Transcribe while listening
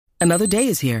Another day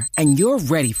is here, and you're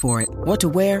ready for it. What to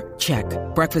wear? Check.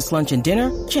 Breakfast, lunch, and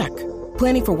dinner? Check.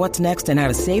 Planning for what's next and how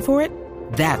to save for it?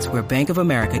 That's where Bank of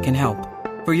America can help.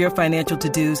 For your financial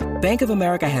to-dos, Bank of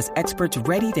America has experts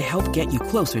ready to help get you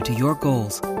closer to your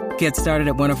goals. Get started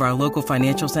at one of our local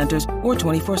financial centers or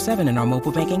 24/7 in our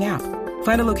mobile banking app.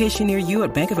 Find a location near you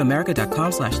at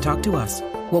bankofamerica.com/talktous.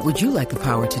 What would you like the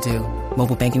power to do?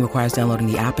 Mobile banking requires downloading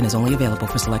the app and is only available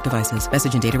for select devices.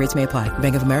 Message and data rates may apply.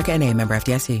 Bank of America N.A., member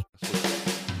FDIC.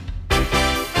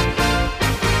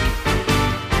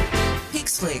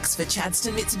 Flicks for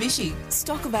Chadstone Mitsubishi.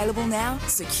 Stock available now.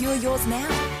 Secure yours now.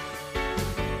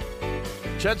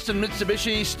 Chadstone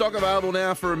Mitsubishi, stock available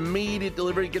now for immediate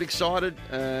delivery. Get excited.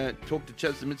 Talk to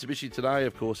Chadstone Mitsubishi today,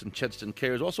 of course, and Chadstone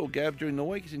Cares. I saw Gav during the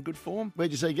week. He's in good form. Where'd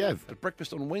you see Gav? At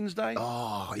breakfast on Wednesday.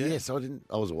 Oh, yeah. Yes. I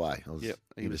was away. I was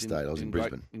interstate. I was in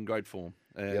Brisbane. In great form.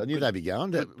 I knew they'd be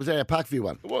going. Was that our Parkview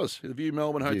one? It was. The View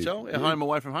Melbourne Hotel. Our home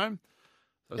away from home.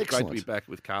 So it's great to be back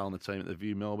with Carl and the team at the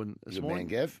View Melbourne this morning.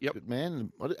 Good man, Gav. Yep. Good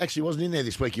man. I actually wasn't in there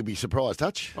this week. You'll be surprised,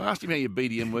 Hutch. I asked him how your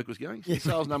BDM work was going. Your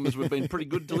sales numbers have been pretty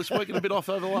good till this week and a bit off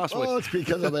over the last week. Oh, it's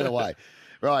because I've been away.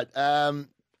 Right. I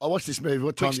watched this movie.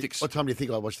 What time do you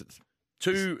think I watched it?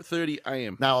 2:30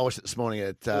 a.m. No, I watched it this morning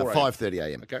at 5:30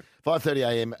 a.m. Okay. 5:30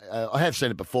 a.m. I have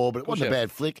seen it before, but it wasn't a bad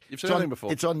flick. You've seen it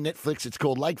before. It's on Netflix. It's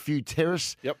called Lakeview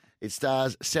Terrace. Yep. It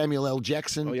stars Samuel L.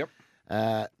 Jackson. Oh,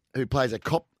 yep. Who plays a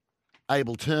cop,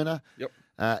 Abel Turner. Yep.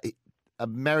 A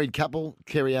married couple,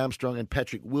 Kerry Armstrong and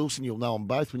Patrick Wilson. You'll know them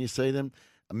both when you see them.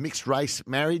 A mixed race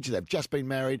marriage. They've just been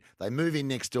married. They move in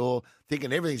next door,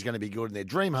 thinking everything's going to be good in their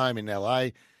dream home in LA.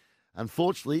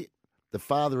 Unfortunately, the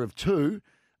father of two,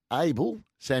 Abel,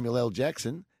 Samuel L.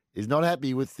 Jackson, is not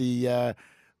happy with the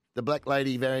black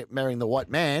lady marrying the white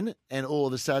man, and all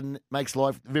of a sudden makes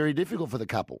life very difficult for the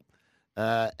couple.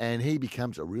 And he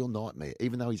becomes a real nightmare,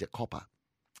 even though he's a copper,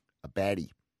 a baddie.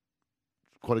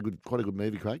 Quite a good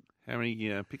movie, Craig. How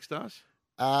many pick stars?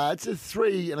 It's a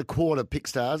 3.25 pick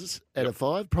stars out of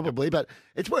 5, probably, but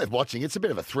it's worth watching. It's a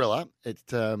bit of a thriller.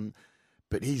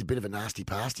 But he's a bit of a nasty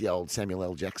pasty, old Samuel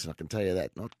L. Jackson, I can tell you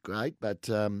that. Not great, but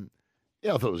I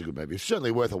thought it was a good movie. It's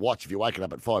certainly worth a watch if you're waking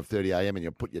up at 5:30 a.m. and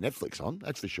you put your Netflix on,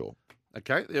 that's for sure.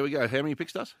 Okay, there we go. How many pick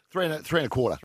stars? 3.25.